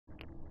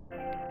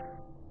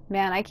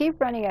Man, I keep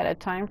running out of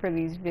time for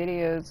these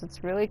videos.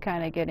 It's really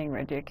kind of getting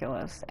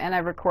ridiculous. And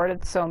I've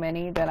recorded so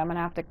many that I'm gonna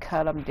have to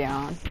cut them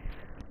down.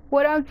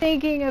 What I'm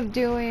thinking of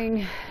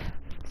doing,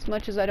 as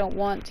much as I don't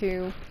want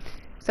to,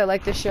 because I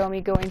like to show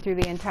me going through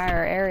the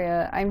entire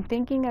area, I'm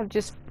thinking of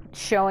just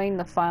showing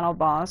the final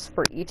boss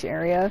for each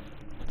area.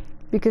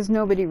 Because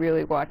nobody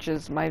really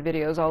watches my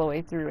videos all the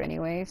way through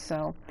anyway,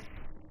 so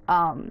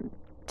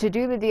to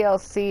do the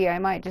DLC, I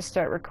might just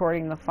start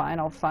recording the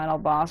final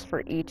boss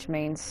for each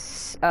main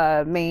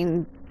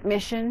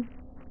mission.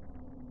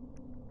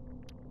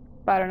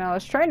 But I don't know, I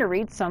was trying to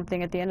read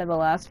something at the end of the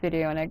last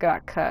video and it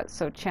got cut,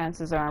 so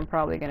chances are I'm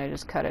probably gonna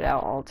just cut it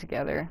out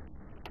altogether.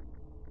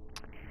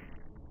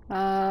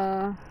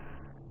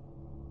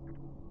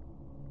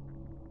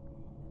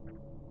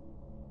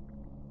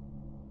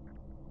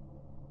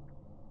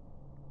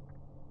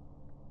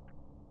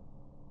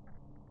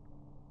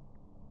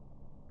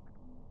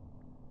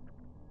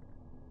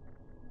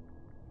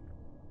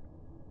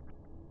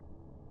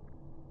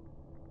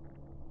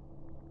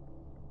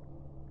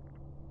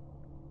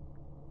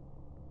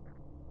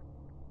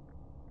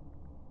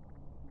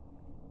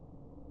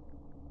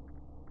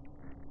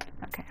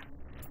 Okay.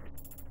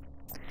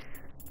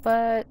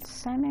 But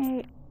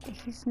Seme,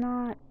 he's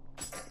not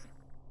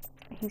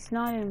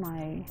in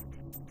my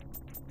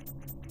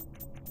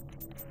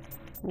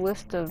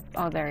list of,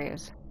 oh, there he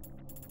is.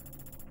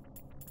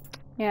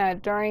 Yeah,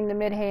 during the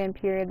mid-Heian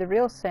period, the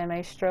real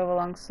Seme strove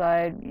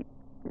alongside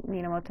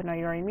Minamoto no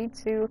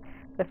Yorimitsu,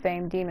 the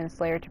famed demon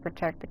slayer, to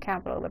protect the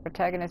capital. The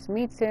protagonist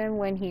meets him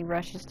when he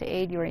rushes to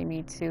aid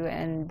Yorimitsu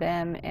and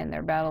them in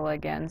their battle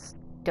against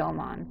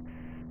Domon.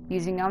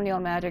 Using omnial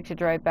magic to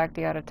drive back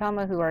the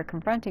Aratama who are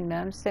confronting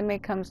them,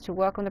 Seme comes to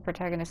welcome the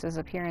protagonist's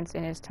appearance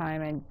in his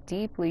time and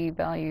deeply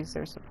values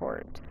their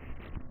support.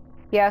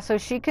 Yeah, so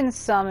she can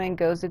summon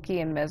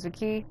Gozuki and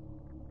Mezuki,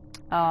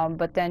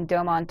 but then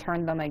Domon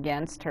turned them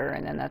against her,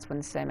 and then that's when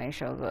Seme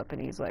shows up, and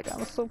he's like,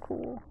 "I'm so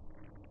cool."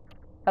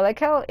 I like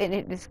how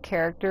in this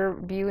character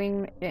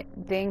viewing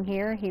thing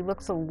here, he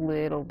looks a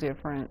little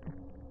different.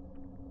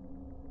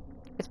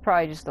 It's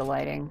probably just the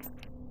lighting.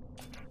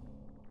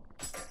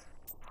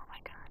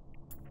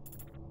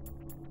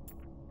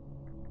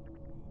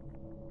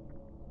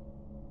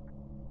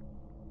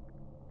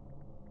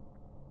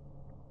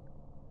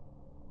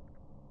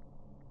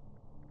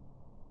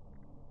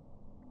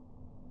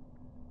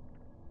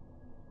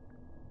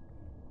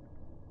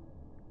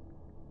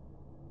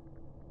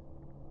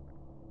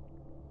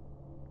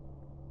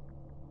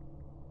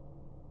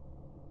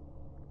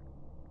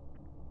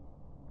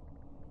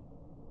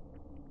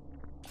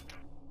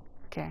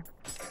 Okay.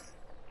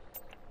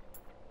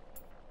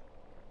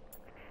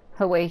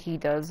 The way he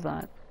does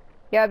that.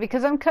 Yeah,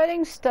 because I'm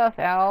cutting stuff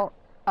out,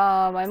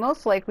 I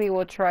most likely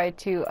will try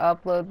to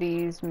upload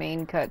these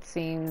main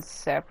cutscenes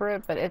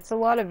separate, but it's a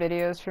lot of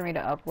videos for me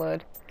to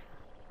upload.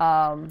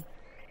 And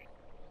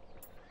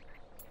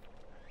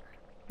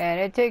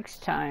it takes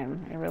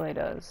time. It really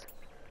does.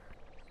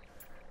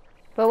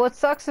 But what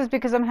sucks is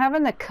because I'm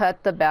having to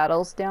cut the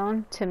battles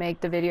down to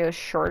make the videos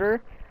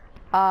shorter,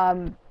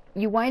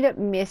 you wind up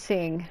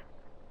missing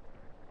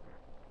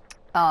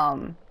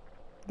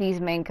these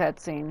main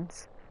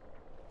cutscenes.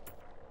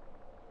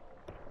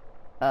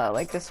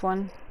 Like this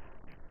one.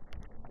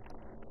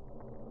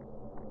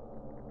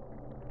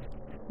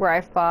 Where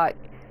I fought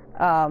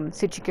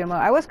Tsuchigumo.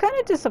 I was kind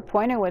of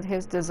disappointed with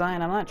his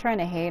design. I'm not trying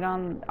to hate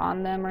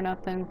on them or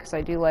nothing, because I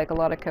do like a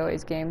lot of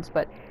Koei's games,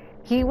 but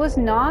he was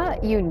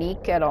not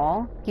unique at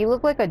all. He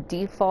looked like a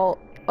default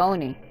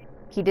Oni.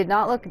 He did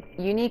not look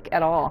unique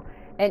at all.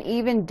 And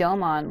even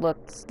Domon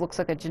looks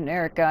like a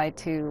generic guy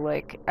too.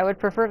 Like, I would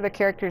prefer if the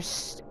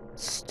characters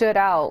stood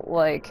out.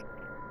 Like,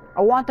 I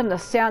want them to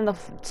stand the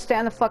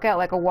fuck out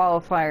like a wall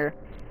of fire.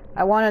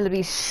 I want them to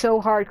be so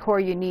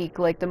hardcore unique,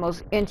 like the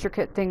most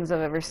intricate things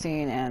I've ever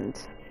seen, and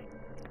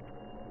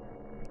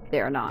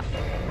they're not.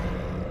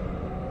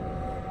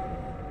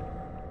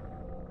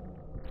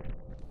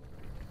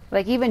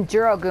 Like, even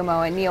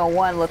Juro-Gumo in Nioh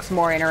 1 looks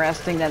more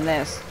interesting than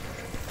this.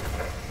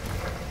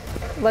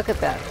 Look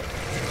at that.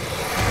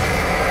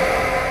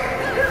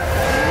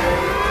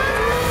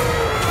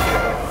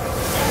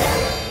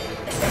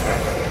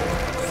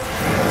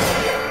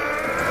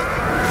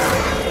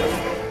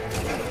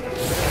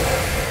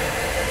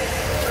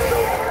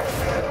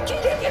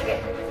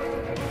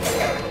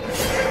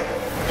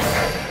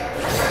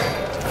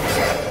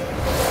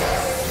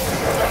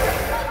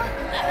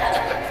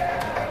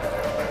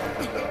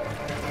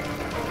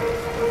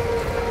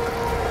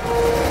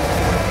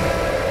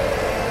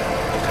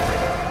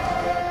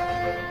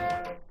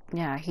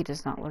 Yeah, he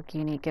does not look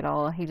unique at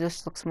all. He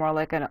just looks more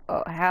like a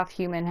half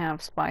human,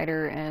 half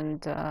spider,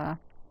 and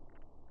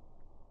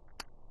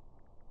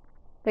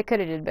they could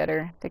have did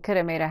better. They could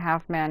have made a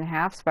half man,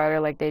 half spider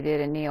like they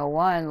did in Nioh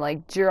 1.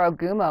 Like,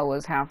 Juro-Gumo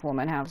was half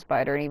woman, half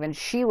spider, and even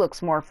she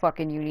looks more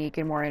fucking unique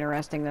and more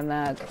interesting than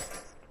that.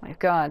 My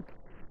god.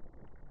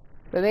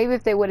 But maybe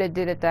if they would have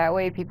did it that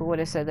way, people would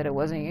have said that it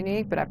wasn't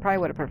unique, but I probably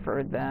would have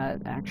preferred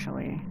that,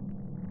 actually.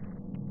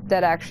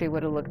 That actually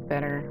would have looked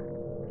better.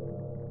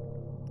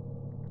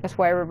 That's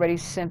why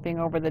everybody's simping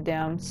over the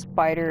damn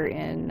spider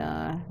in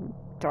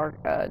Dark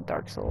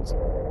Souls.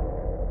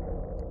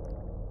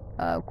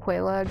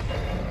 Quelaag.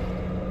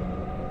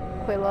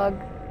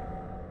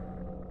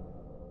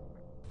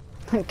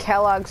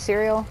 Kellogg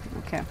cereal?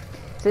 Okay.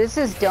 So this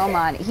is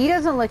Domon. He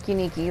doesn't look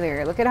unique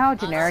either. Look at how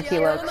generic he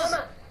looks.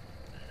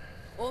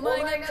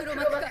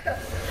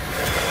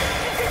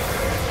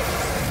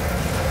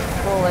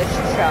 Foolish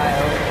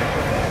child.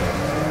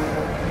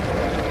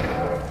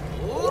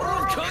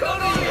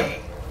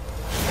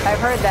 I've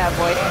heard that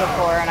voice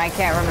before and I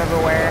can't remember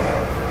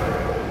where.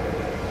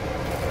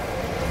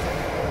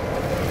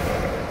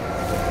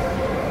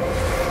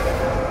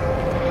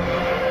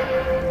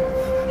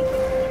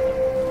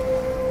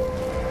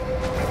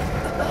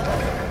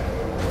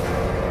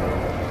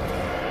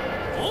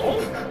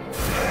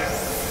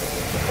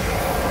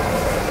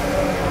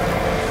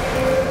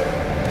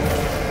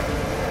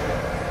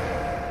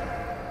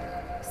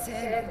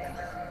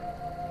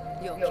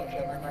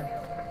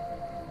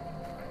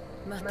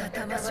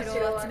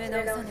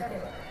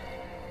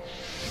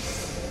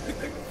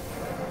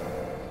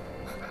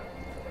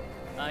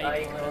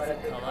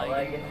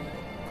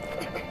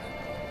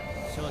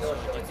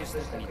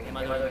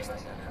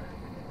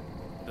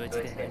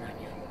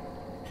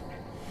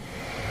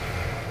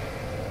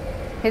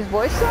 His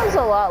voice sounds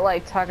a lot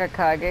like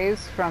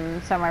Takakage's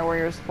from Samurai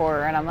Warriors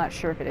 4, and I'm not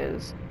sure if it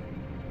is.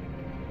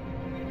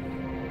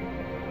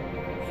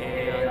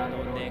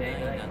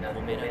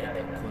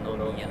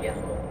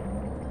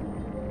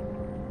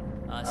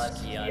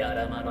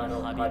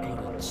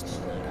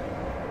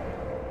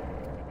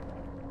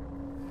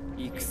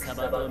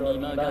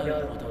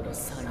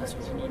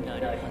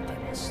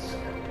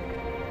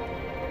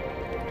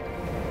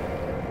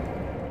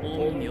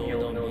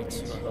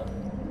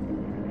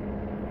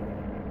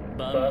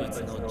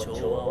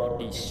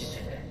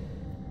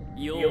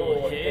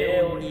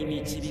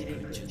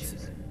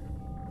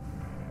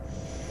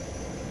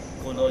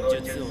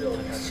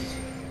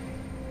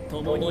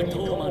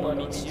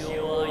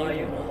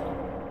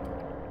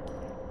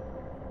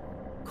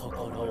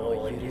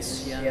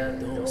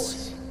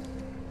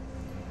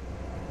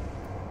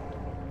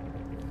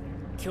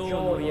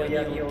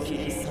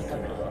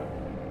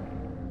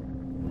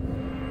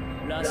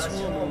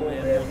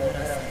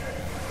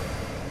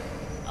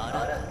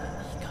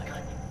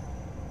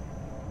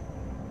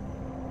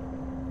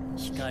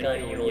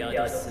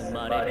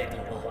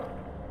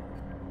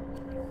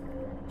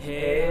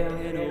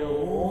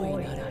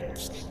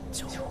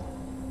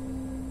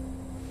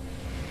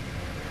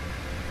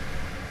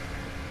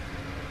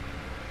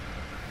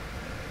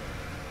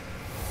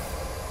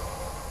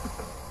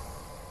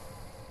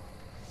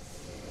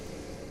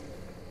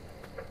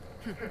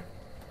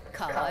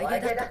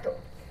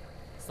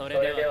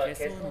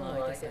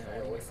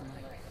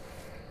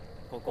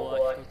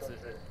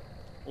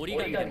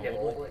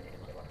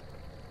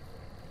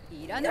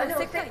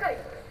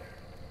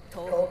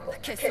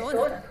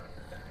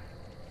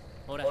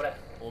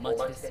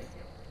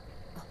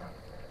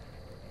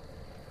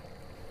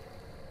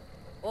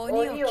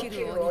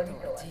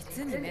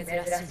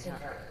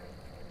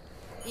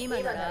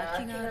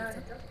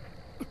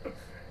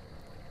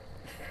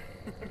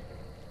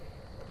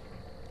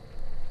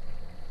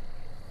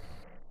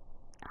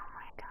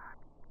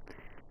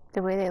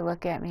 The way they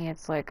look at me,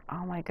 it's like,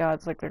 oh my god,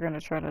 it's like they're gonna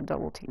try to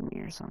double team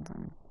me or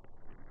something.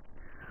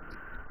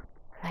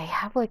 They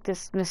have like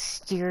this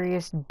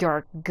mysterious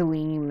dark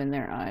gleam in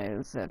their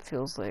eyes that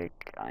feels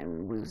like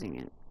I'm losing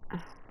it.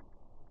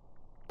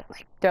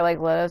 They're like,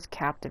 let us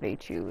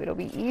captivate you. It'll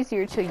be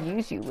easier to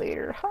use you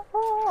later.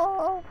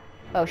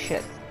 Oh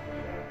shit.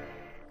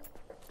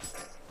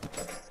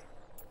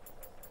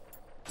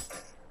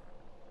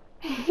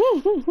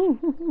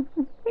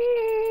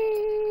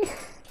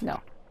 No.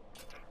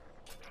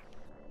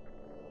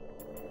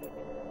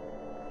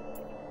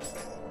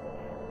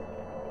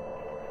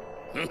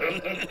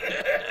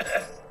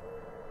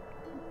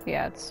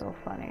 Yeah, it's so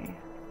funny.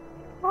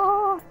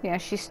 Oh, yeah,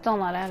 she's still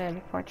not at it,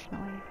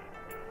 unfortunately.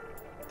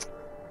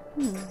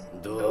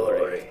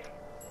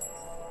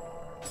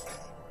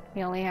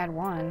 He only had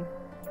one.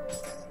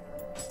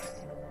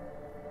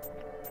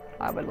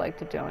 I would like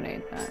to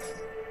donate that.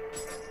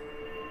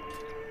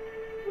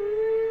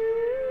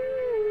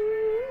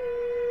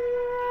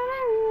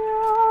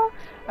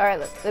 Alright,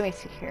 let me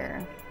see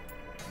here.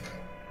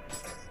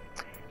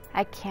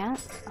 I can't?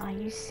 Are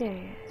you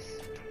serious?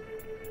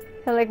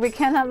 They're like, we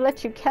cannot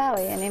let you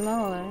carry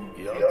anymore.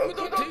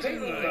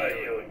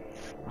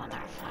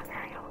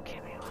 Motherfucker, you'll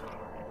give me one.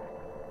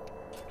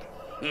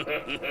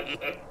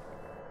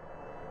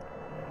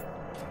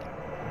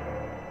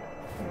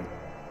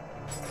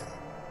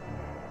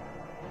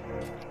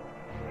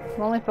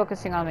 I'm only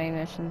focusing on main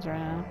missions right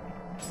now.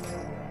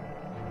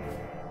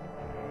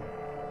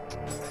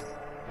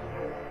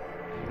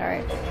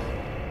 Alright.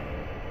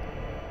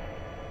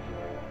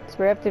 So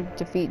we have to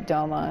defeat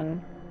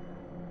Domon.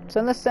 So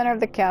in the center of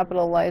the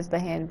capital lies the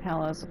Hand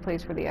Palace, a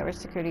place where the average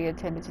security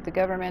attended to the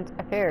government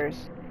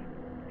affairs.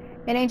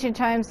 In ancient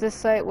times, this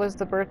site was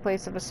the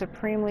birthplace of a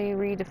supremely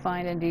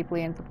redefined and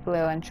deeply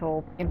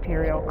influential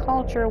imperial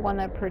culture, one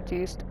that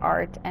produced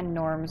art and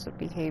norms of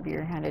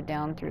behavior handed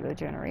down through the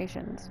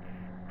generations.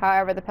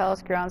 However, the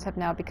palace grounds have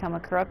now become a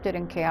corrupted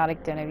and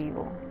chaotic den of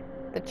evil.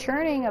 The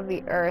churning of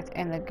the earth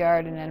in the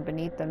garden and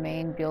beneath the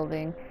main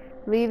building,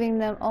 leaving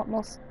them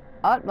almost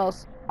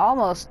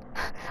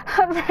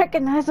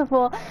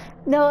unrecognizable.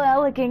 No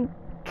elegant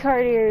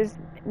courtiers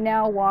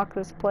now walk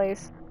this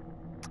place.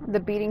 The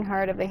beating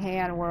heart of the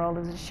Heian world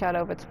is a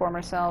shadow of its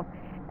former self,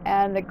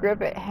 and the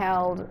grip it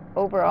held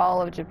over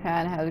all of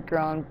Japan has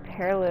grown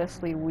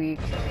perilously weak.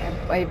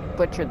 I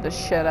butchered the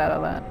shit out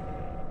of that.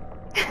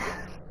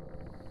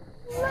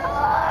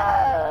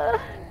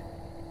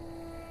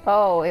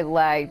 Oh, it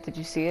lagged. Did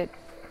you see it?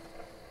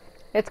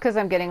 It's because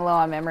I'm getting low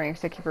on memory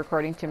because I keep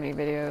recording too many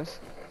videos.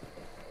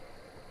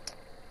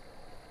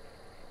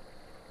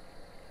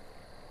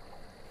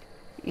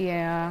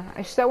 Yeah,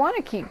 I want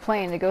to keep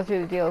playing to go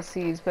through the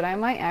DLCs, but I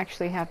might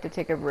actually have to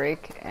take a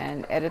break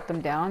and edit them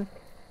down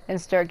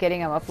and start getting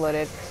them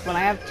uploaded. 'Cause when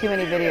I have too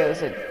many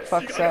videos, it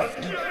fucks up.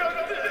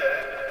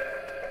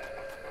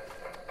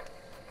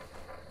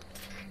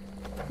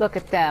 Look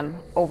at them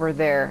over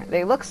there.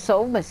 They look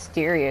so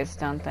mysterious,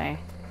 don't they?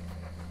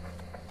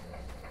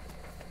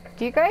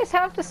 Do you guys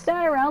have to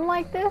stand around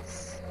like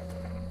this?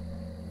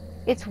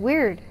 It's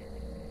weird.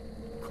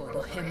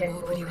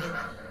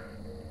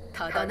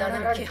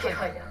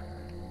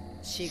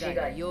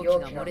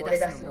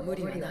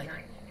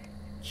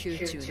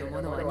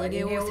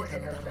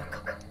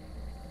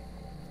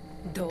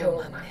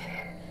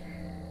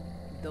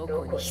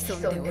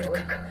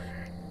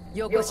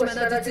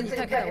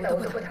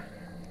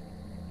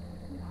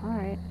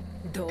 Alright.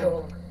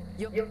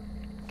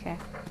 Okay.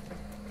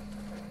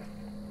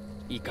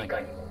 いかにも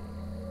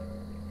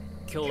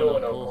今日の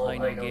後輩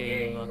の原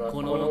因は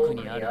この奥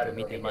にあると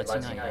見て間違い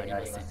あり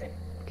ません。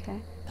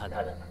た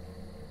だ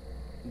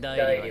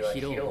代理は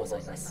広うござ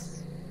いま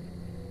す。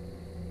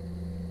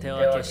手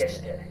分け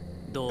して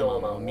ド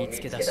ーマンを見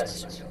つけ出しま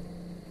しょう。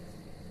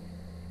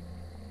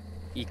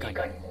いかに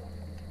も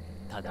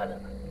ただ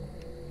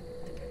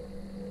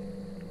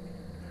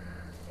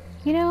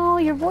You know,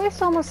 your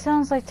voice almost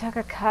sounds like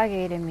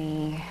Takakage to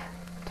me.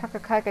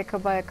 Takakage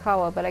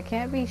Kobayakawa, but I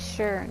can't be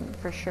sure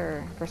for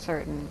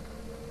certain.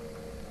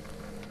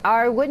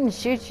 I wouldn't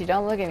shoot you,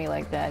 don't look at me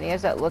like that. He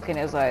has that look in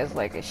his eyes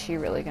like, is she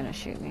really gonna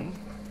shoot me?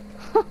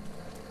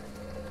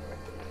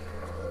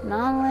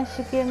 Not unless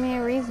you give me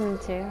a reason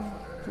to.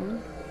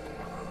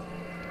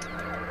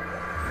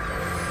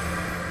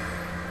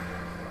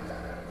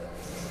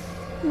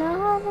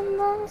 Not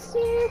unless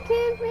you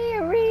give me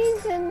a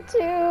reason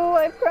to.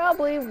 I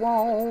probably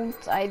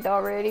won't. I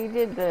already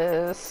did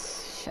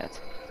this. Shit.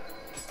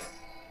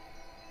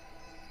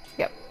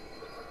 Yep.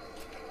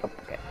 Oh,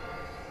 okay.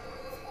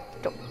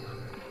 Don't.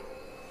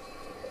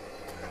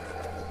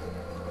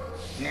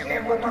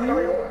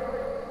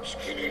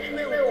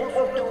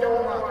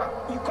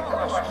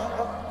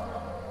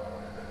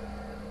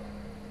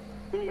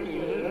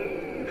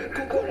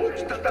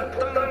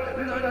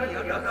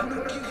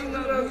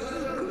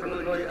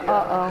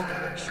 Uh-oh.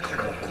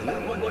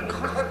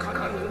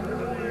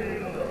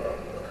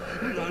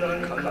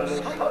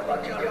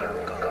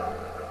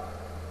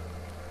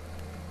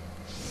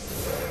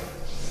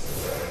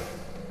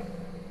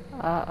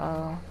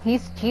 Uh-oh.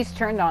 He's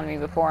turned on me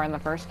before in the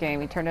first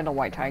game. He turned into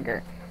White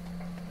Tiger.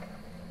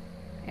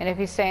 And if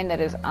he's saying that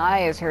his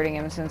eye is hurting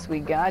him since we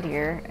got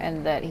here,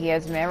 and that he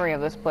has memory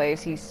of this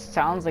place, he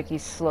sounds like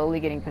he's slowly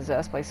getting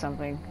possessed by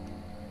something.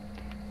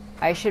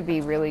 I should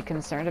be really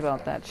concerned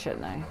about that,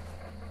 shouldn't I?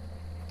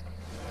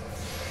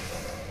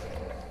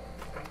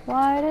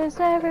 Why does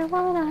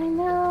everyone I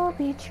know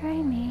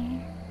betray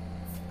me?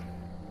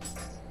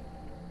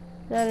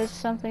 That is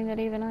something that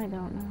even I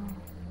don't know.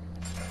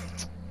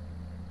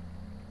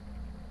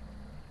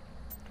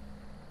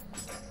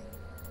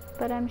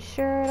 But I'm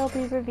sure it'll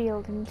be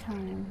revealed in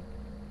time.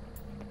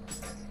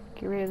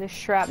 Get rid of this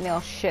shrapnel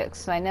shit,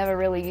 'cause I never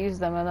really use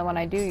them, and then when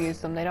I do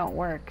use them, they don't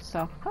work,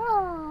 so...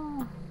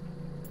 Ah.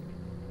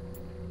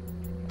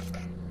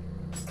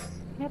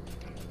 Yep.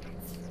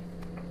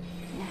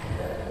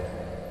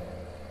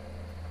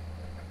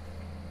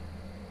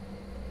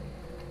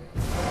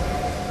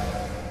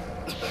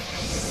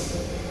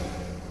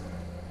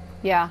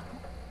 Yeah.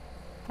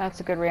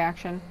 That's a good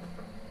reaction.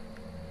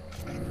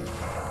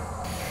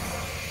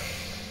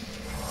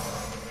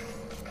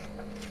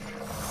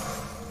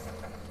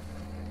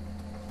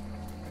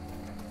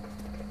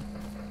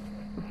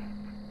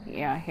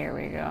 Yeah, here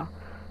we go.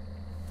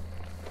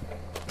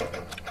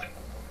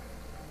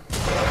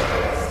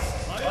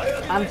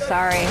 I'm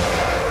sorry.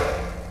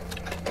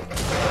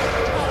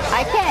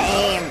 I can't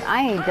aim.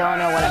 I don't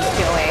know what I'm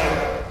doing.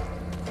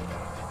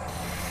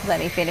 Let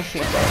me finish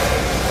you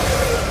first.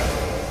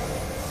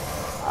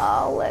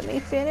 Oh, let me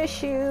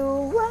finish you.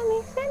 Let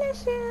me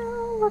finish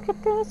you. Look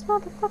at this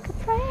motherfucker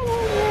training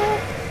you.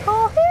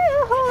 Oh,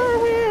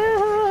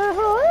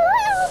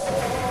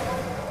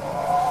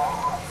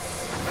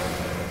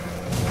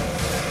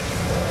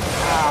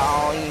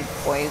 Oh, you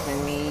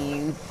poisoned me,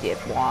 you dip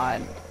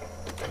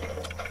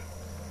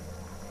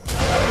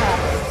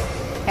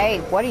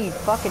What are you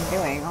fucking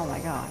doing? Oh my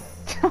god.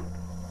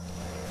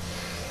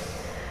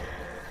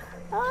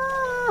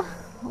 Ah,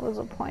 what was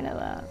the point of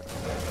that?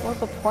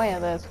 What's the point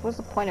of this? What's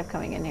the point of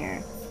coming in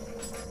here?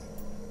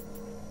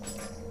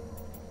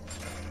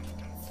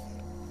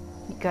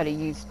 You gotta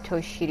use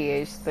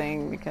Toshirie's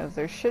thing because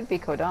there should be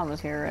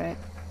Kodamas here, right?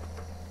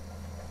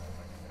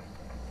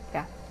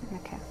 Yeah,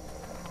 okay.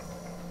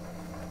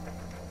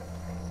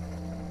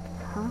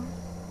 Huh?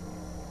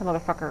 The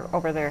motherfucker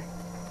over there.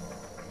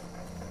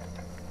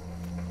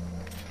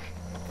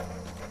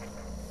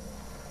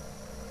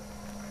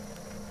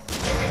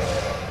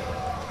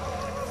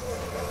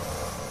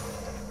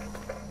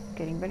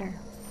 Getting better.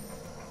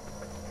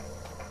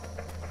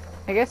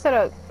 I guess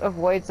that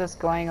avoids us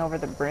going over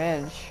the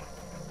bridge.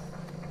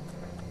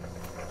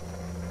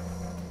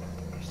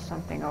 There's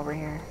something over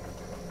here.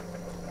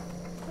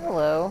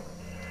 Hello.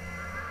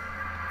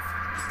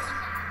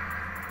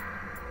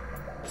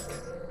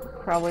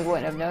 Probably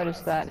wouldn't have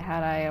noticed that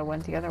had I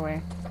went the other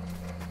way.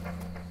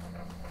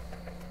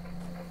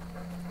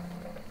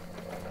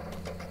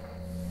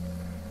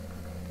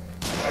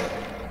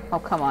 Oh,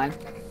 come on.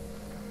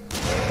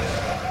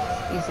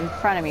 He's in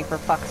front of me, for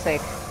fuck's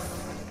sake.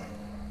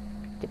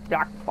 The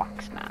black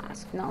box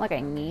mask. Not like I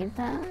need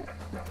that. Man,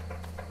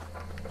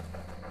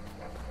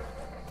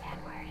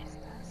 where is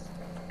this?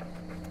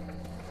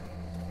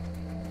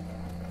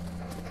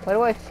 Why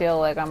do I feel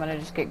like I'm gonna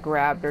just get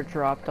grabbed or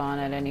dropped on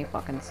at any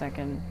fucking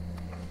second?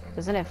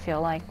 Doesn't it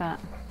feel like that?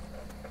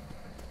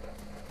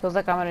 Feels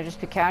like I'm gonna just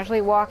be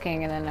casually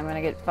walking and then I'm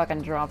gonna get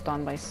fucking dropped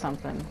on by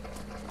something.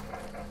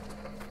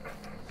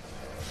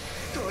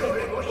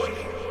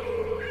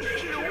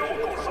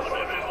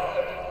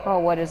 Oh,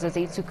 what is this,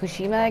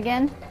 Itsukushima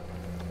again?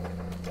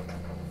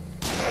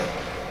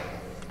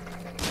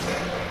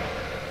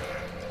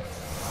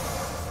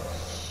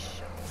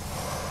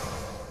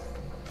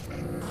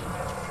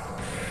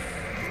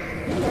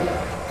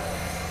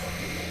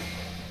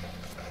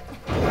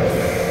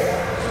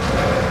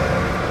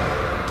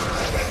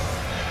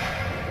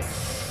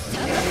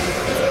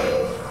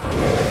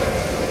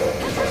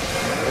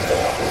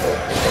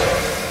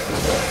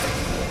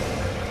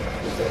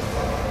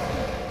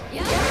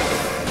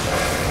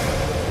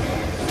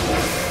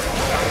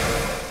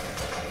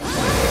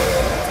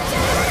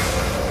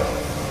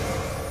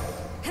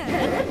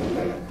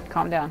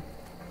 Calm down.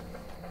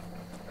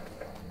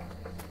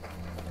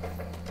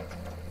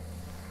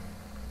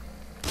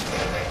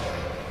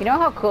 You know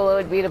how cool it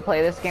would be to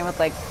play this game with,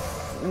 like,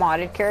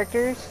 modded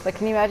characters? Like,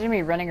 can you imagine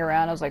me running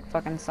around as, like,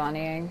 fucking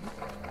Sonying?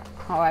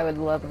 Oh, I would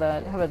love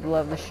that. I would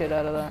love the shit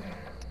out of that.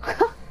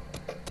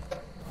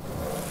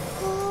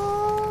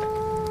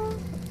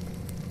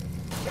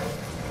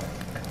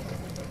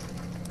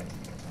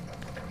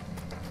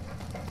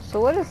 So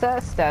what does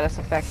that status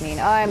effect mean?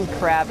 I'm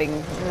crabbing.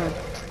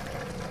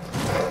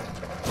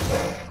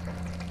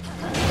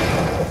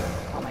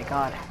 Oh my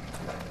god.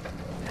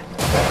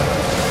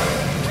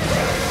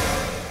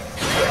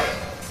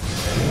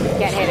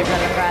 Can't hit it from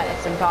the front,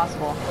 it's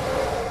impossible.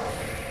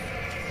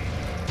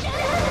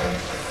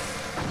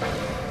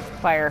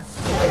 Fire.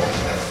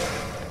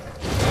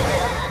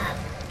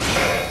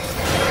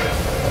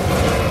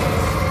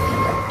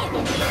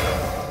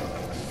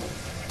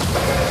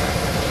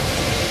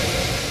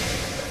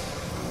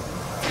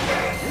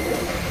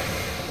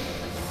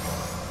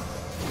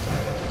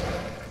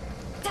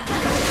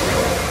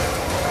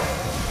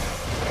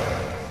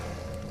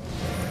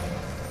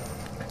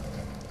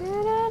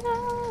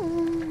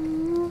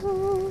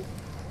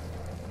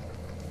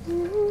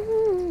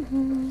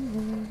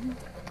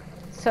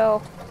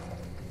 So,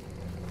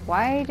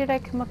 why did I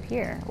come up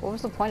here? What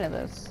was the point of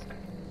this?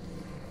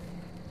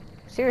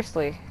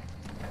 Seriously,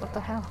 what the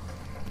hell?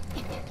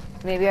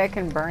 Maybe I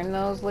can burn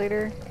those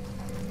later?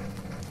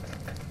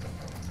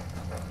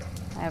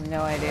 I have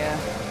no idea.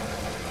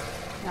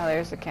 Oh,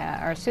 there's the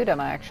cat. Or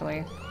Sudama,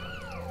 actually.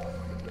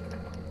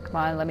 Come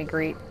on, let me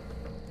greet.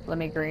 Let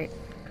me greet.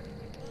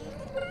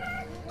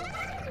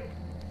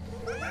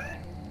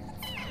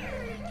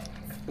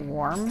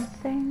 Worm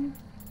thing?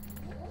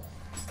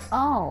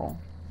 Oh,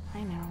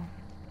 I know.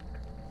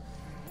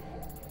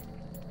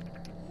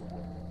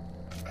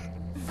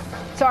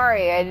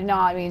 Sorry, I did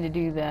not mean to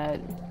do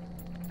that.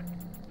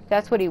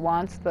 That's what he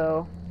wants,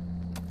 though.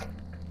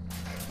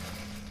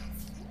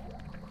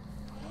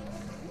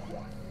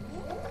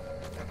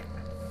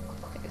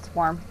 It's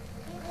warm.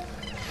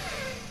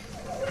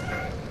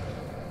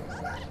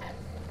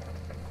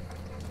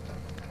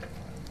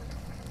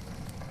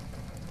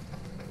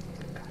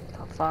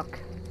 What the fuck?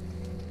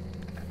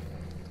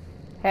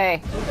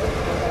 Hey.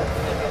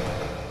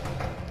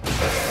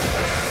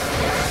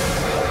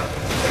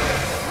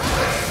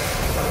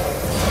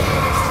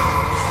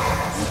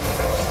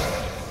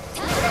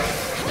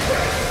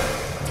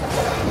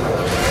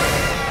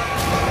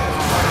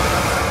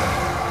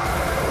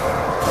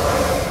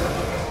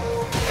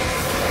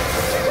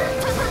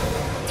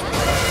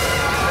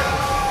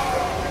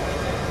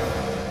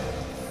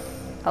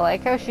 I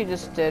like how she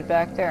just stood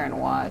back there and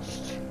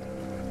watched.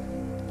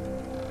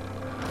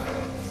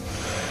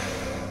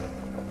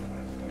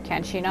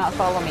 Can she not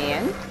follow me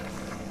in?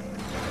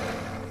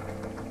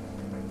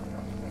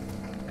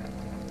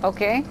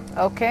 Okay,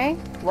 okay,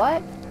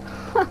 what?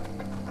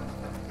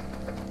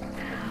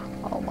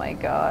 Oh my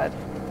god.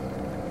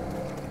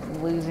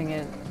 I'm losing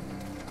it.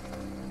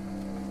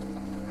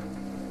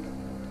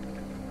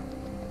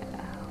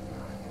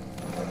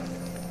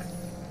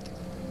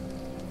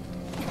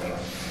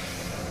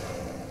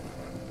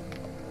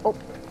 Oh.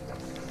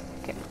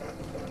 Okay.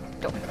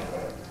 Go.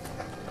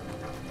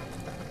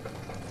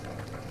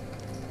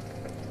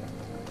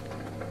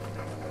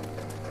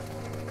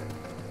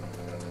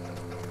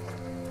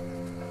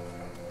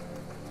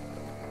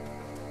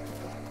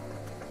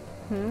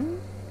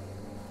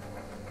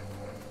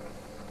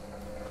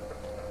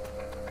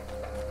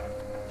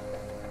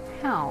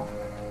 How?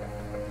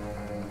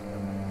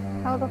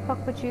 How the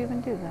fuck would you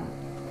even do that?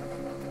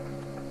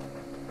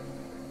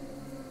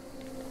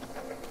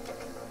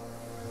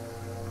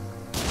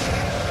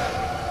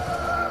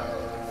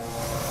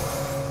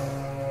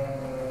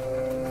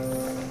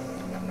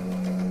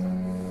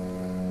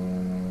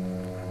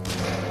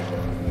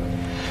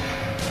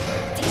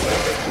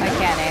 I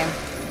can't aim.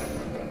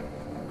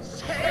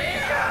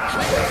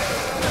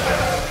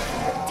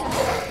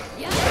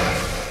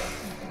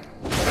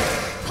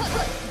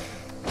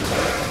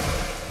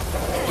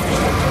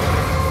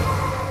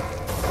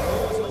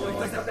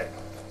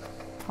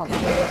 Hold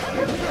on.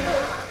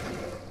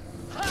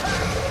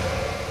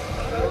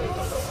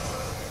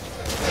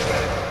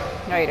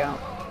 No, you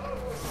don't.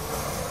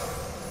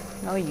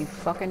 No, you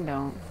fucking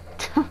don't.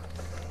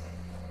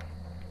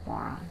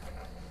 Moron.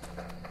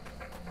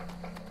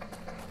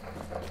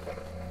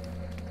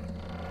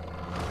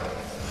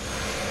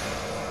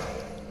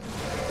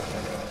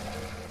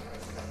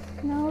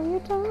 No,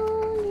 you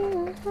don't,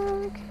 you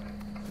fuck.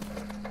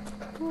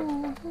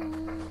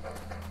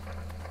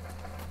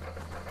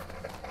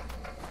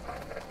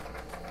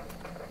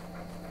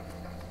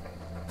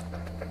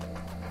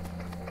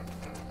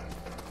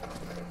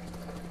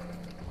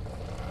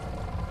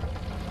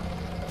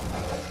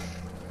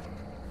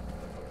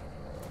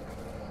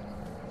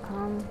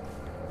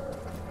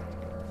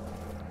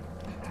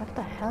 What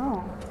the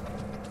hell?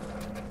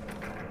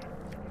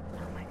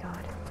 Oh my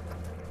god.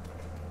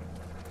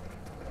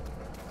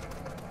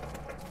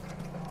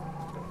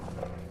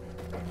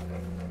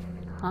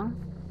 Huh?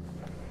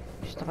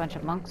 Just a bunch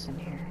of monks in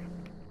here.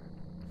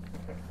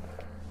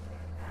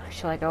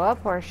 Shall I go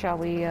up or shall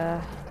we,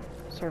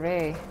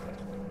 survey?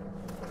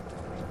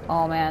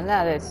 Oh man,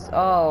 that is...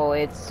 Oh,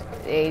 it's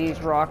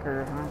 80s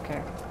rocker.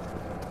 Okay.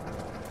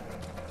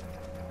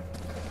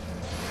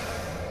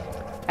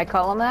 I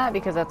call him that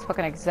because that's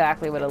fucking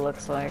exactly what it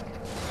looks like.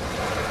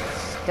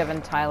 Steven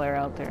Tyler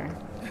out there.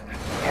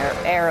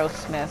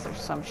 Aerosmith or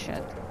some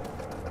shit.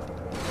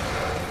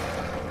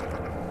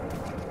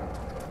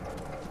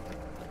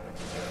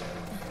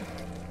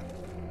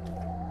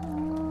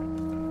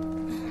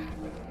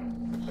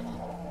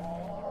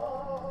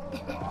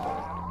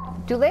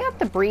 Do they have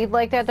to breathe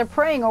like that? They're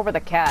praying over the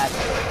cat.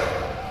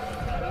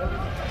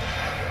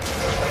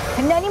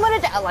 Can anyone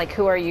like,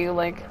 who are you?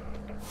 Like,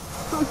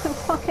 I'm the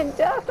fucking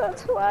death,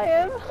 that's who I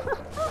am.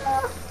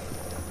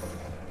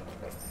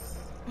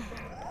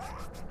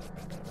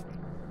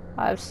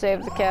 I've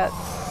saved the cat.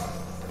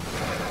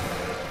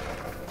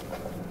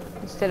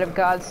 Instead of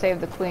God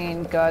save the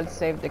queen, God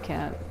save the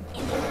cat.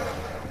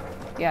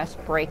 Yes,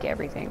 break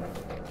everything.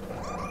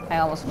 I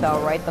almost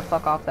fell right the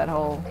fuck off that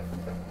hole.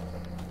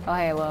 Oh,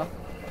 hey, love.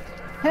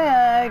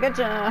 Hey,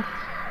 gotcha!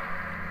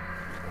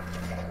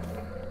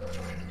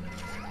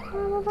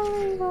 I'm a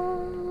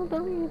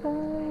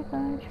believer if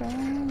I try.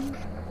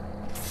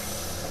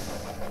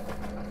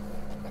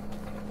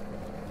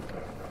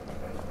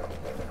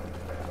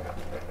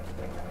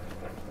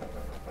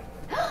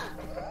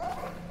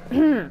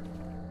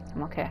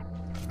 I'm okay.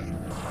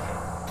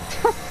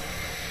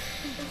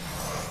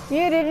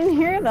 You didn't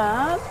hear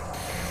that?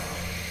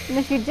 And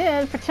if you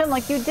did, pretend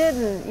like you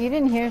didn't. You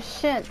didn't hear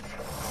shit.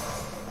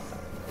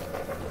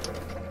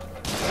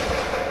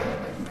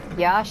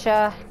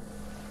 Yasha,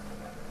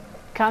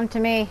 come to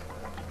me.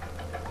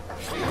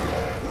 Oh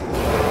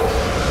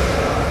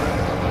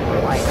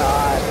my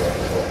god.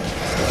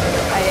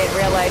 I didn't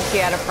realize she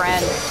had a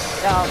friend.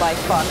 Oh my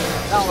fuck.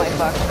 Oh my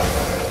fuck.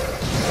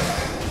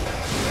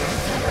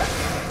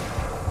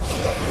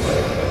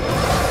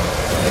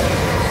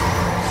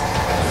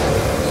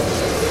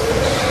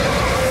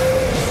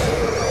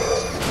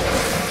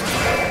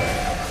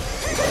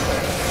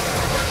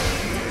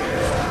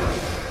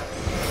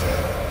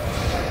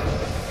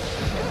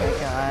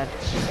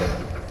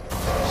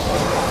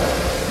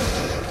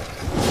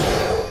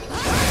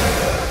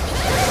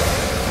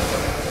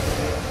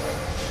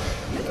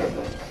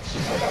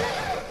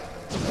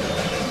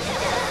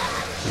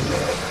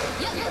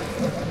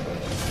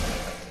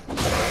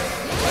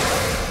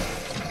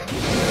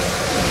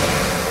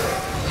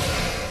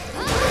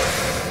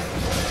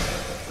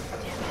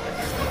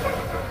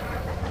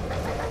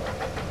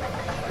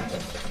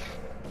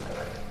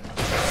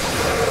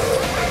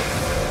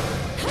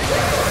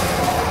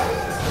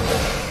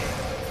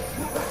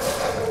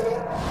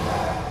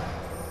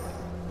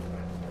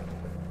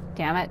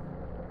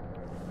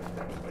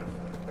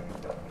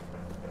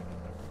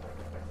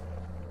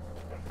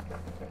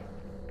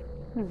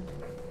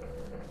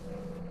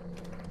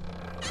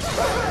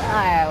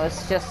 I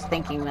was just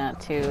thinking that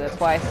too. That's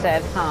why I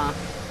said, huh.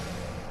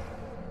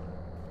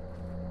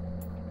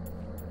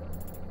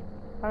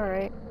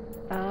 Alright.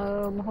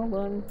 Hold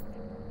on.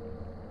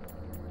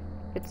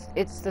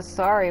 It's the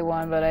sorry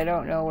one, but I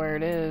don't know where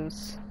it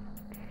is.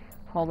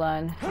 Hold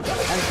on.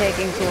 I'm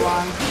taking too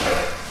long.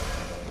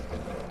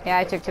 Yeah,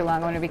 I took too long.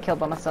 I'm gonna be killed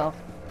by myself.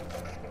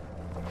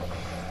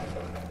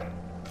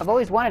 I've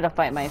always wanted to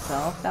fight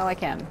myself. Now I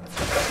can.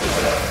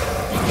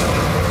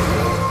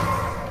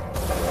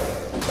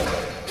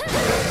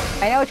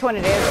 I know which one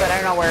it is, but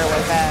I don't know where it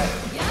was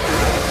at.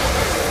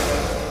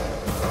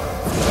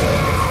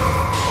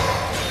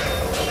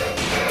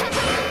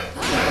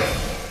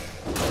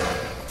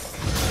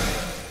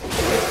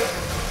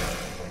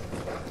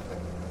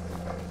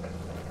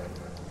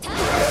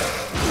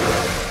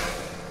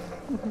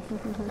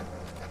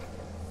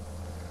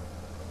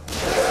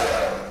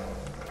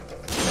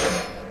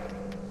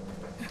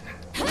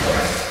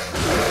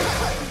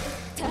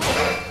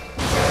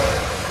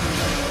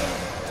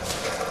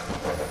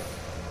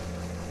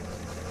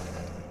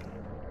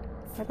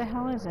 Where the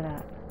hell is it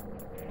at?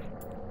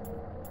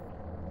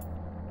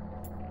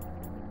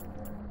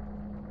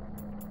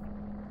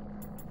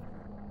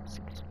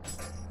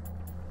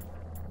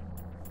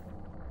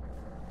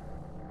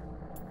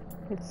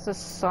 It's the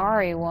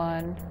sorry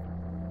one.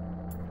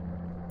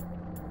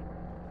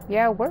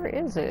 Yeah, where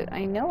is it?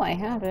 I know I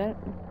have it.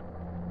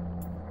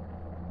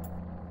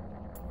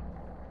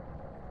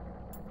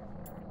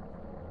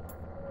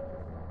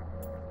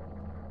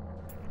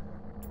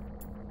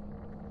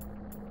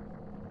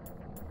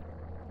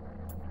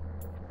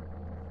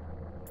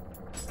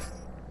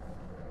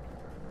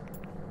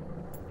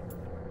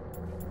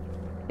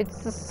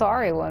 It's the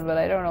sorry one, but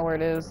I don't know where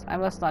it is. I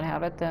must not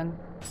have it then.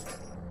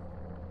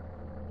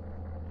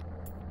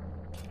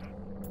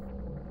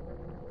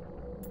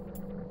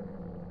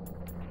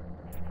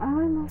 I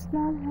must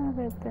not have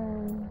it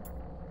then.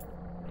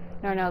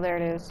 No, there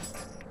it is.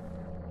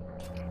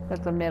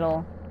 That's the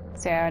middle.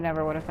 See, I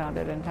never would have found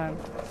it in time.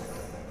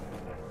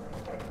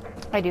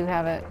 I do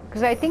have it.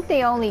 Because I think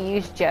they only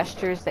use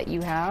gestures that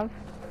you have.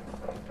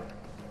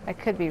 I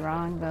could be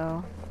wrong,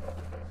 though.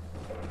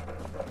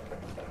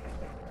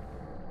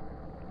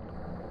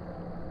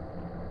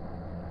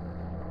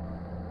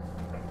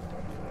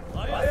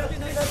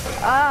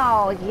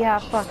 Oh, yeah,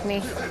 fuck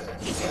me.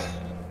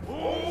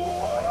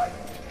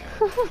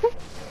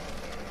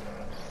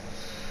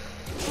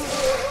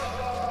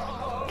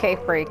 Okay,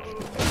 freak.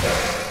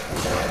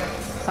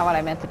 That's not what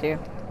I meant to do.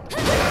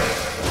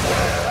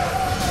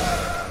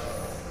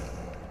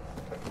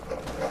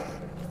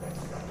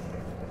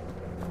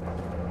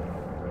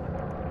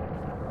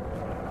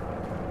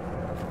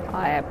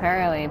 I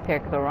apparently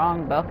picked the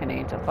wrong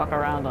balcony to fuck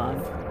around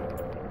on.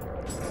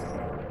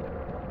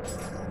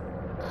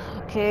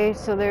 Okay,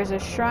 so there's a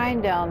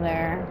shrine down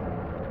there.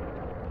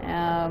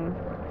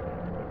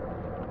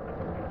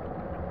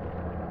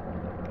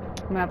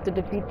 I'm gonna have to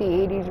defeat the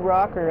 80s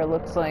rocker. It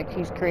looks like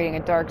he's creating a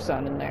dark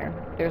zone in there.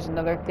 There's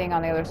another thing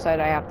on the other side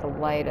I have to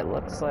light, it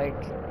looks like.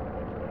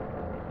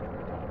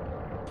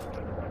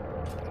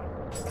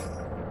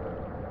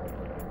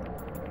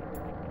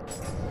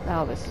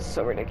 Oh, this is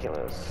so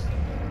ridiculous.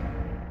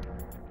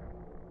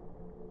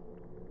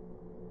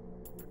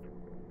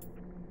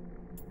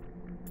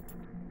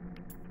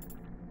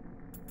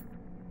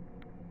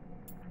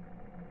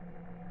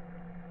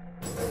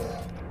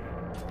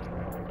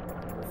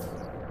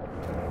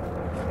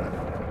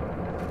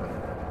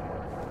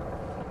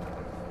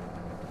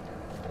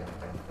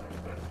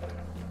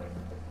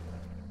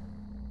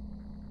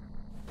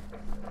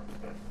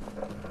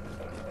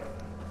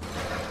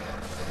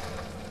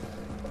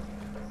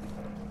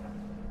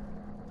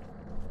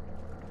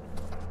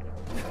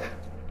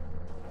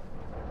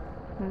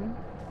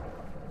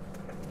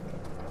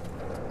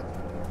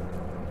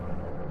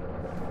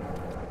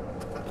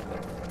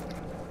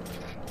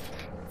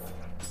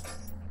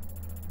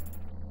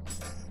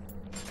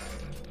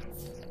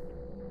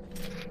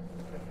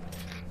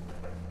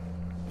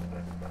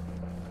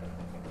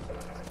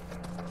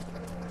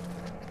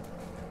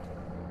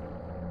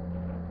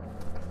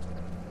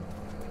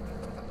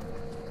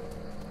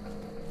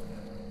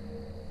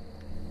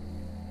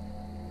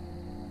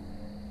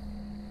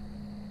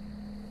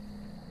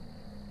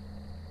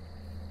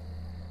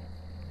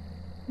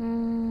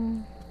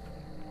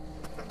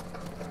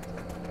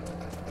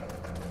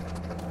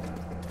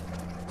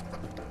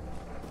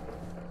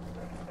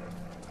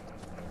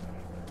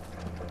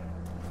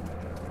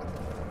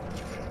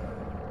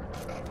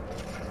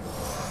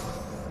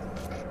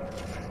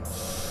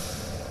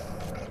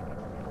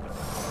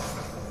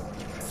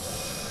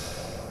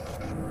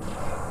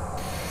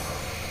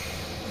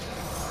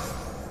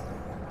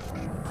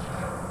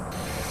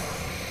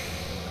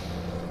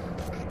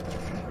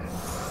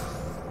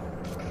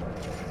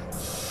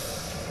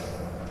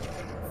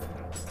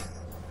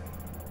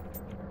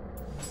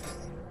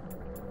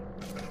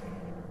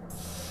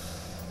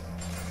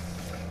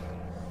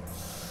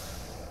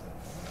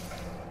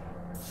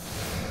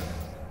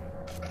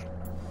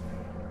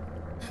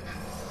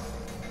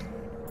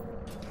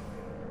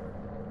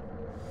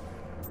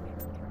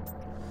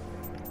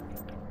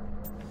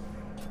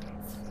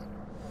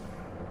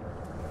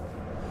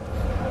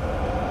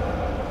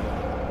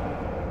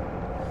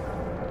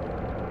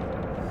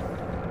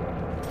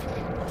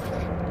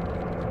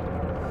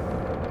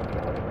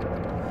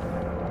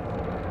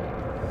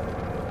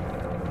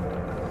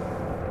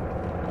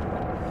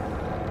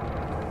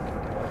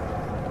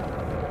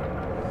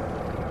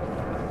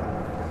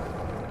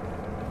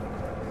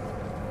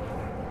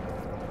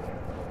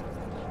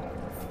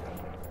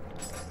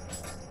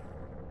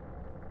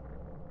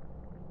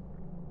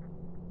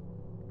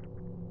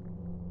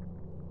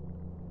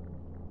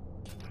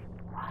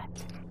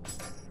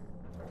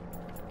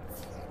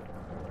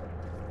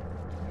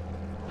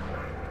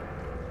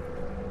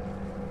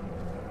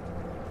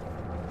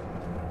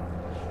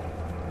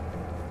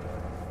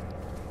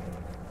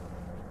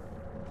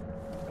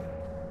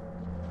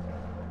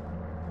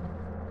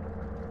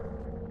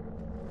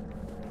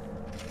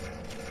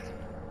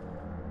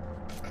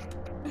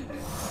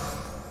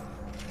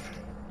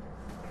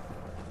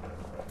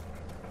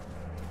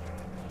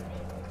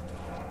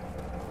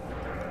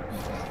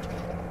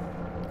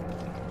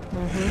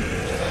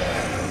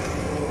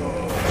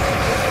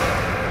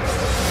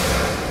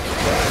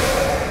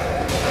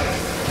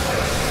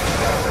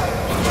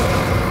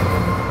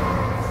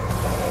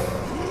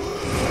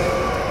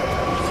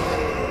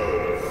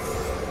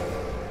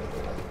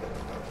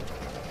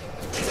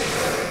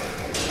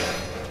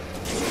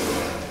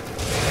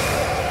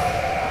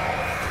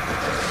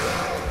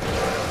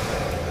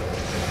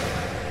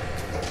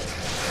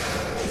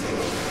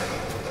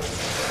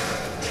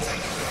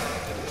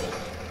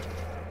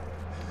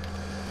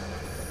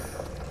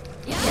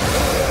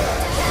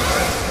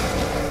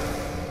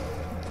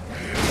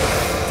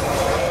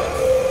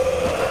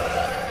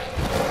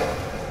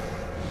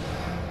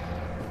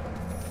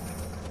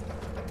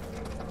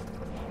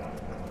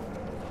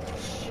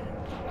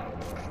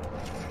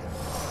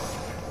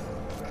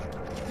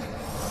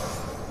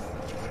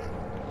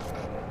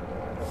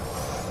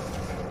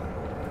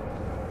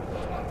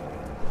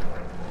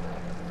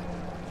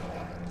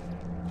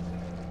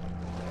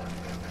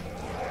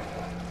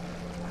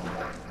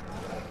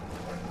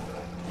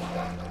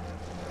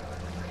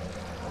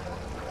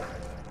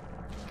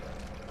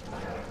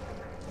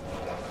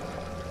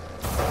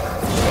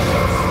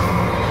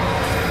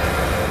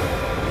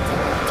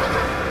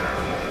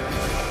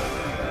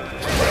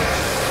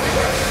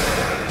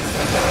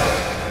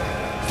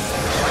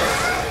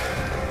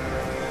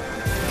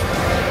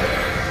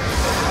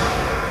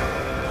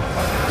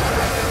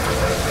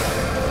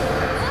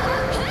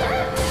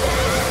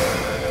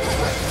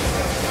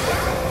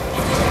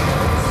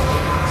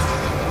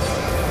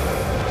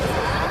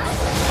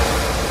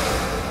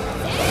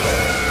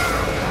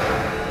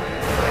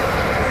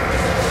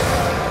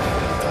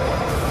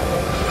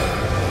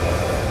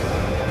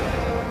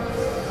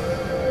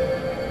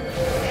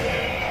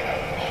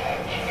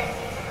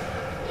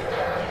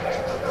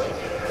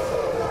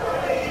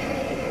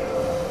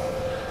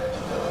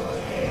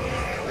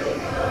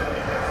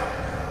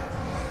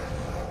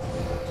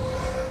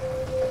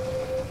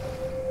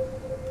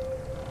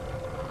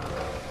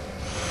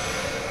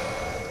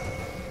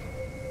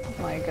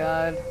 My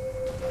God.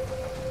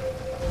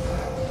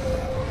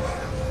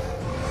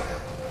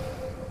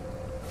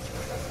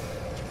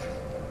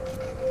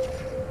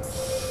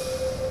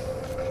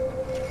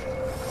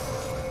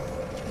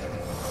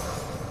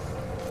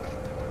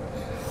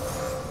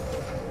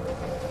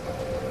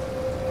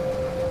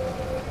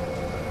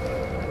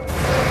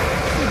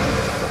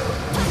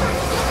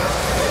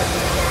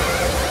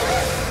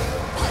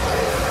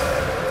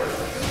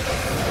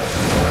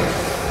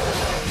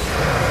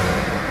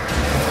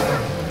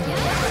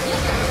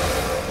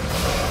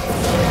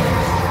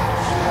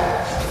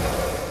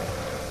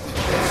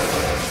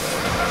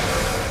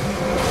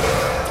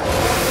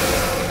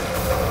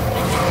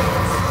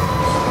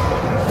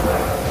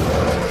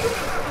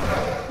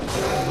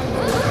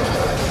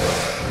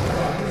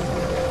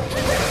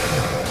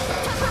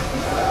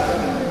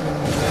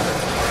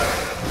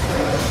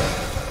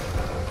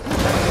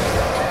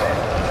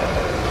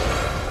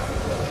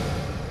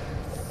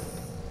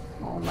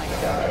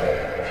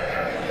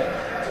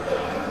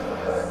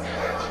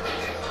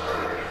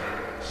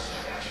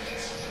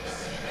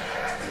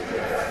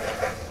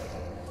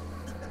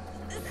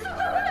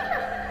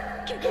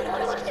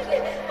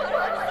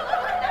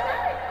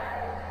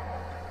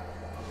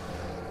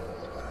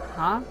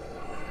 Huh?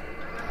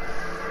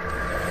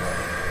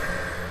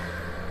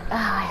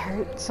 Ah, I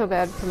hurt so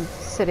bad from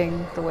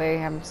sitting the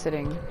way I'm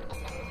sitting.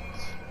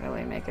 It's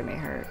really making me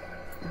hurt.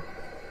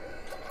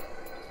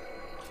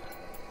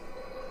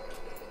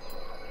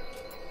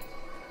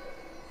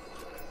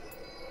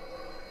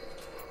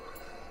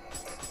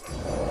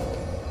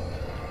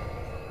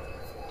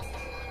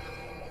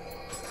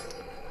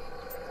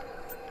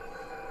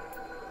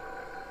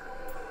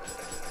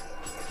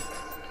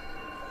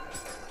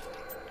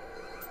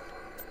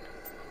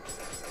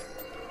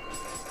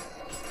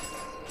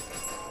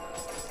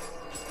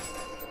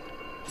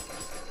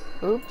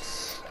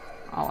 Oops.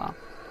 Oh well.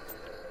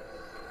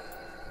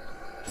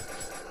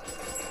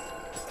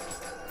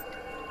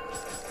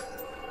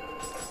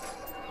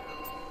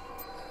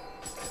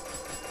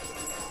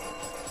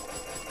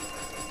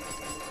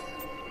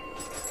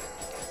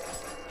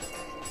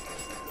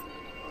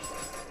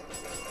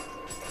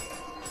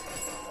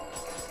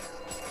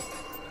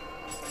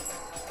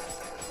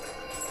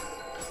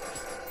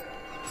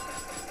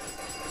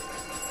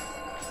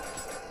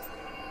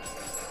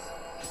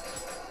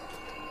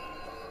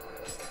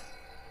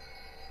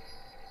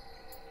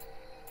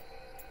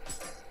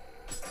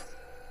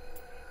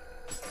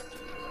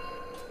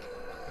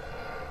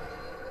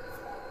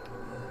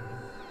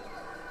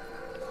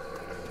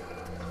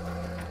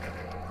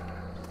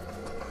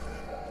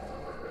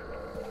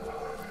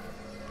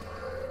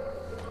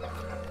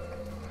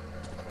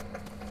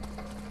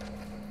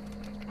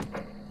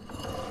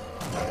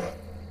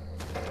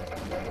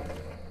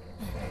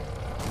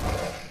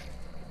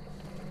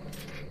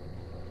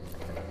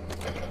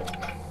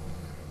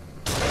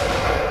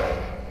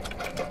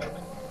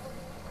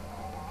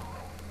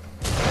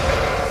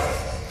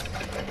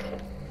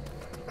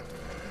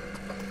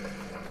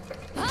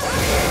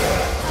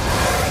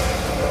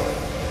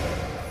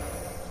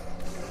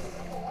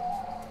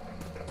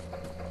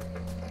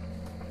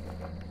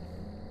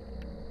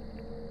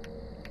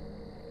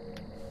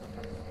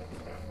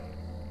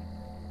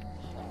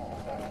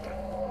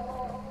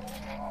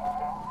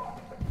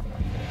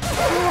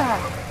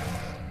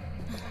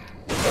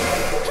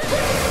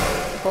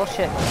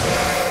 Bullshit.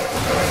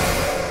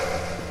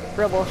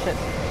 Real bullshit.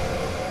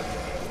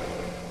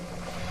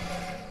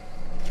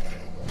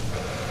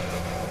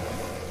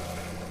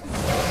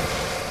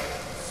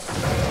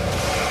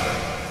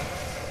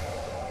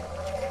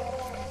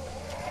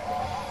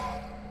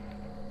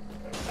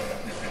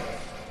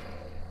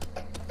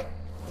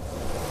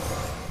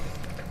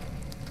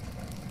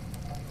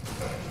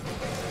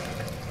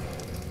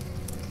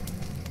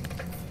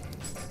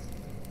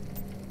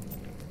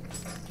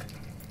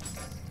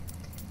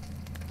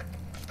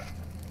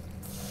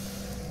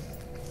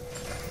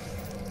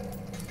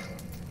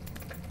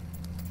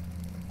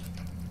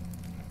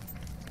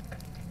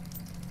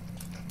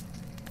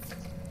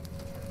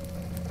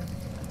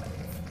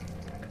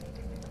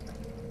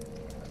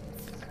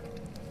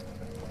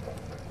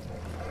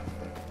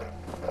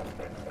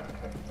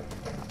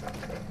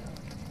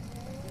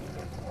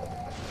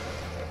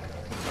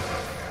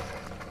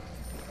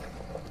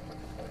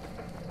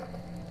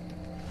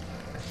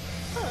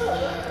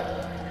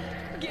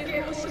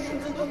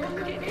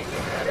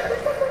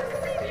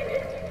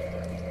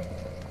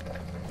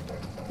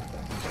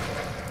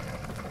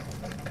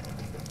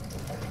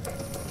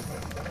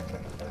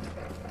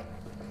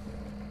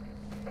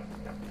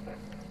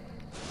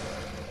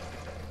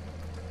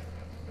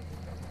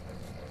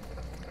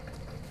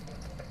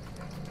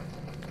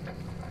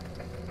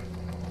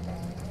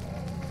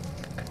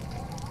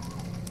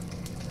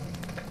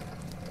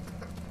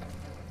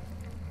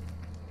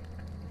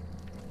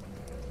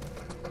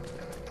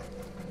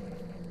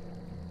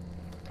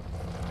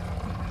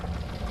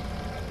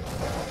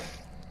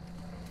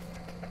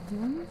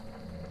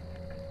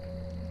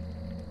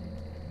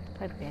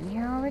 Have I been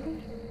here already?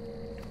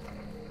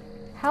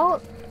 How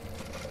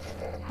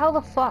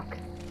the fuck?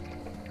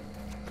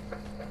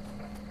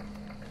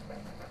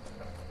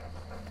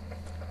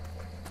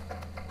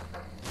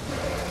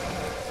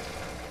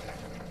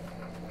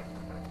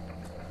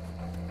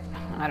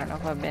 I don't know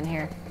if I've been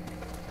here.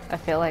 I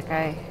feel like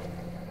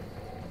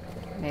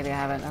maybe I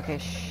haven't. Okay,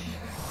 shh.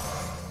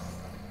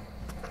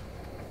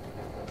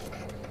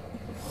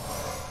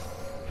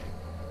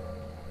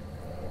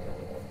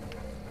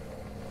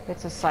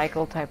 It's a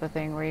cycle type of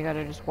thing where you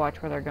gotta just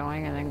watch where they're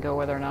going and then go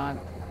where they're not.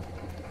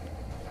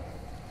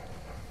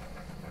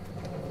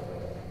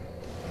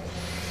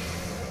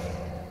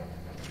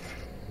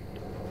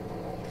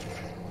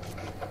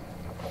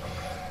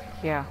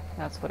 Yeah,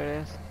 that's what it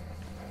is.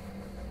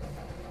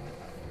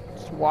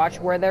 Just watch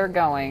where they're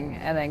going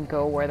and then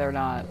go where they're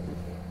not.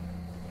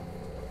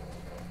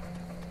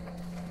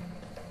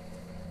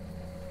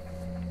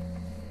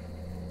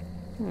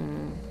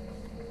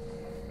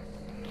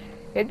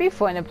 It'd be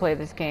fun to play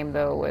this game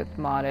though with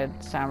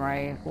modded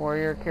samurai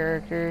warrior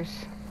characters.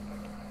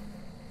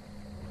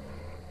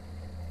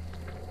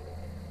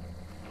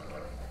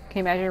 Can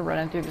you imagine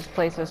running through this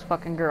place as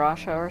fucking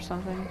Garasha or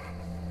something?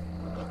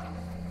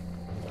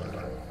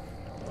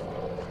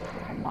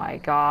 Oh my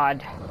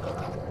god.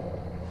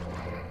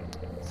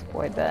 Let's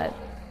avoid that.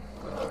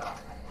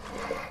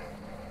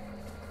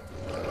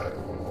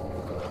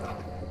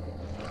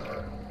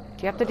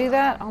 Do you have to do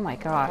that? Oh my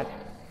god.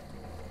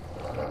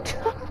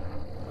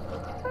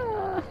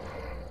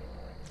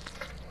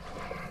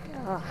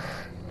 Ugh.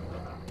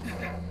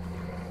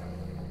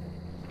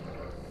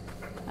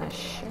 Ah,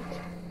 shit.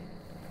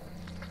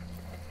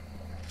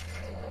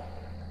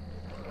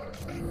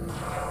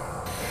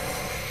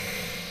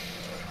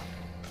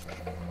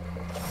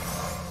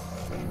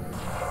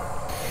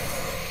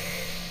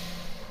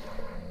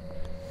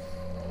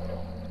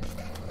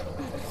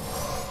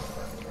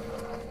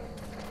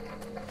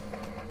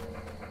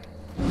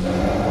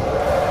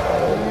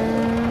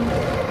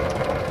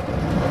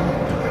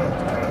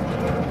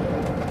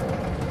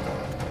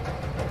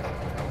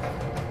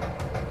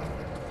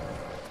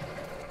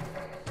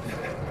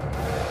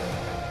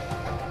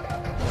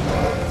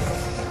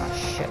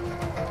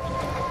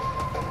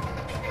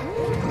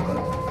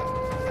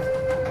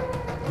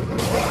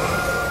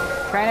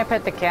 Trying to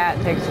pet the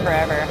cat takes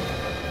forever.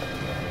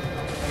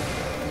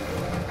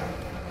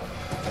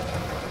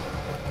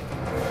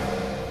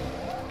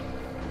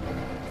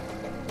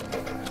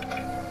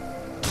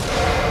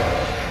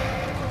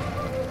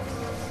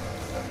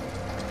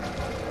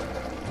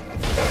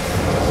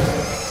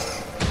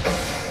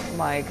 Oh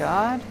my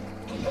god.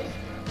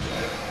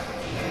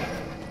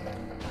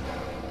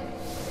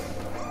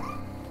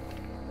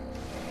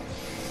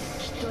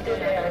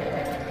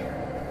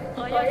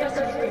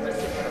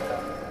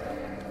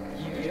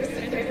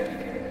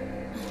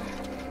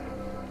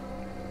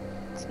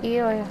 It's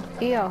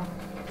Io.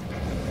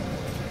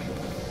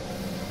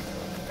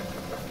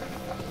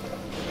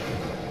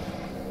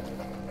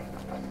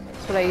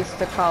 That's what I used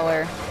to call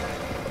her.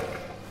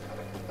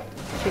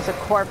 She's a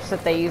corpse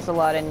that they use a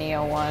lot in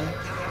Nioh 1.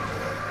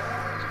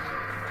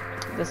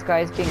 This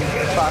guy's being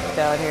fucked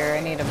out here. I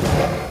need him.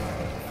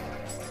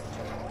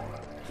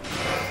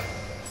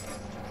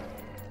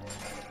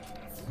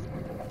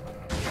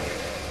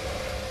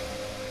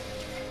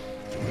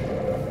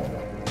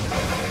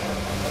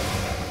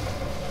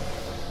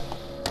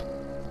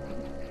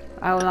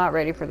 I'm not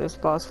ready for this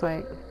boss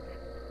fight.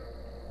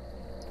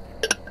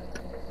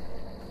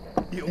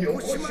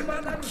 横島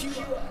の木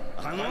は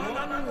あ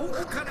の穴の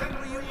奥から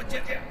のようじ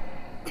ゃ。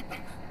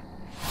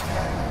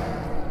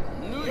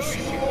主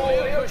もあ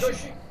やか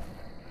し、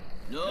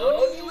何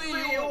故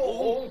よ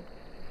追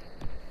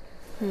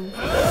う。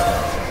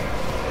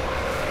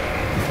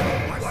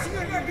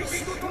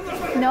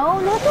No,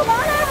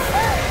 Nekomata!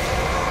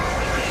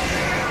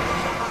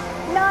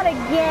 Not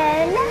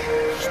again!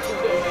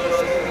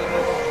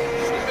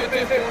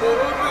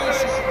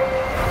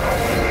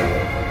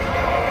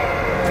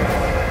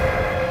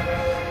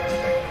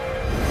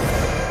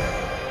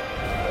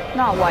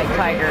 Not White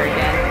Tiger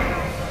again.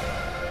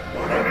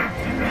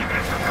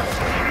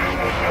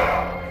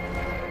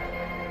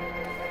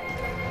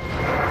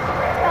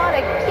 Not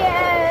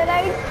again!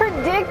 I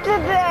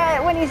predicted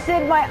that when he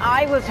said my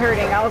eye was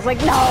hurting. I was like,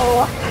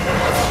 no!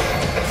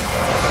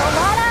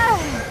 Nekomata!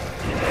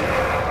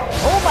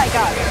 Oh my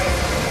god!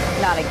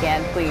 Not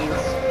again, please.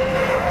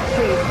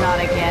 Please, not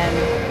again.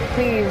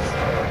 Please.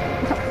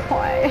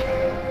 Why?